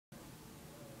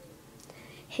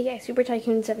Hey guys, Super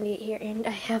Tycoon 78 here, and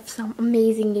I have some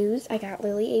amazing news. I got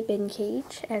Lily a bin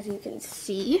cage, as you can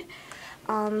see.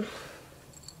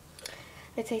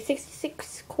 It's a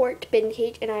 66 quart bin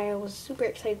cage, and I was super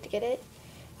excited to get it.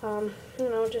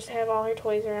 Just have all her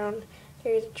toys around.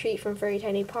 There's a treat from Furry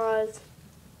Tiny Paws,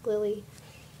 Lily,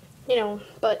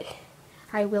 but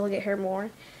I will get her more.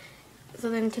 So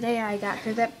then today I got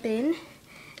her that bin,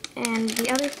 and the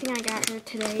other thing I got her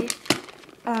today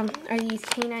are these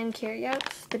canine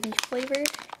carryouts, the beef flavor.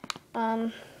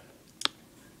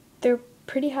 They're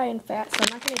pretty high in fat, so I'm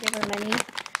not going to give her many.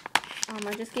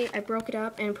 I broke it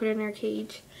up and put it in her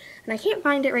cage, and I can't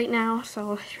find it right now,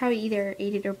 so she probably either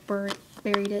ate it or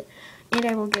buried it. And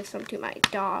I will give some to my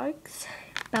dogs,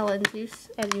 Bella and Zeus,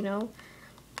 as you know.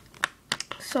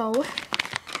 So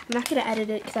I'm not going to edit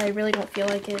it because I really don't feel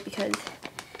like it, because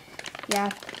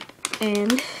yeah.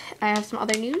 And I have some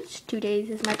other news. 2 days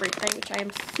is my birthday, which I am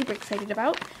super excited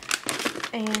about.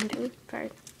 And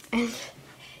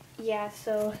yeah,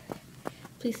 so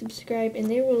please subscribe, and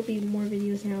there will be more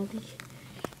videos now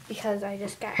because I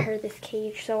just got her this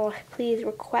cage. So please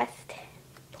request,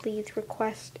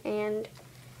 and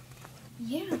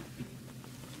yeah.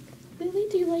 Lily,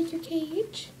 do you like your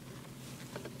cage?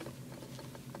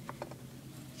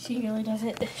 She really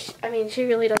doesn't. She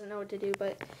really doesn't know what to do,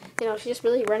 but she's just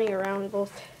really running around.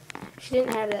 She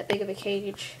didn't have that big of a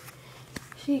cage.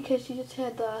 Because she just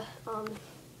had the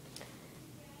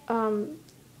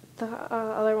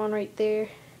other one right there.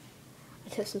 I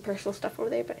just have some personal stuff over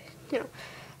there, but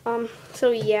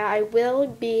so yeah, I will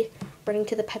be running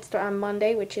to the pet store on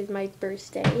Monday, which is my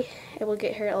birthday. I will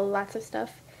get her lots of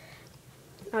stuff.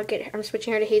 I'm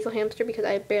switching her to Hazel Hamster because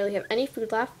I barely have any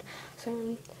food left. So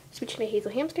I'm switching to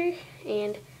Hazel Hamster,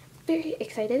 and very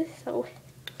excited. So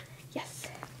yes.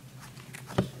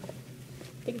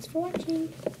 Thanks for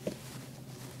watching.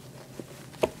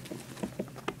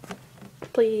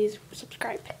 Please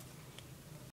subscribe.